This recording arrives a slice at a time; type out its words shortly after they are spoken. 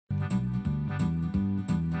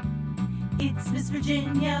It's Miss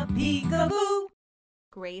Virginia Peekaboo.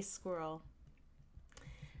 Grey Squirrel.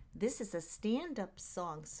 This is a stand-up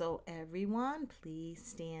song, so everyone please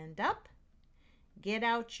stand up. Get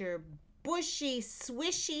out your bushy,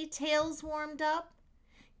 swishy tails warmed up.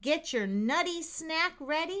 Get your nutty snack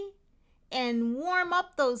ready. And warm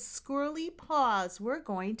up those squirrely paws. We're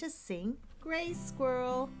going to sing Grey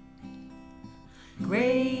Squirrel.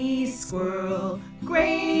 Grey squirrel,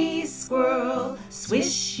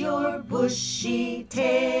 swish your bushy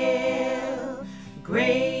tail.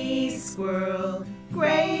 Grey squirrel,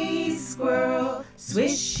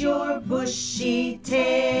 swish your bushy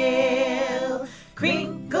tail.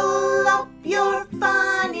 Crinkle up your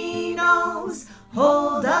funny nose,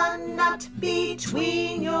 hold a nut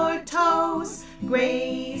between your toes.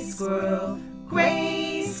 Grey squirrel,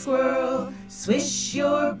 swish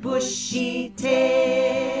your bushy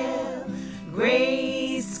tail.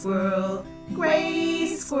 Grey squirrel,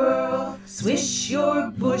 swish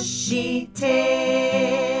your bushy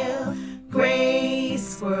tail. Grey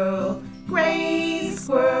squirrel,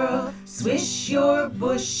 swish your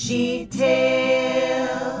bushy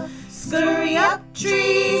tail. Scurry up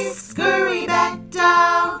trees, scurry back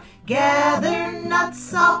down, gather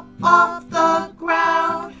nuts up off the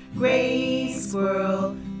ground. Grey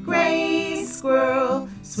squirrel,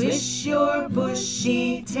 swish your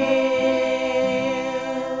bushy tail.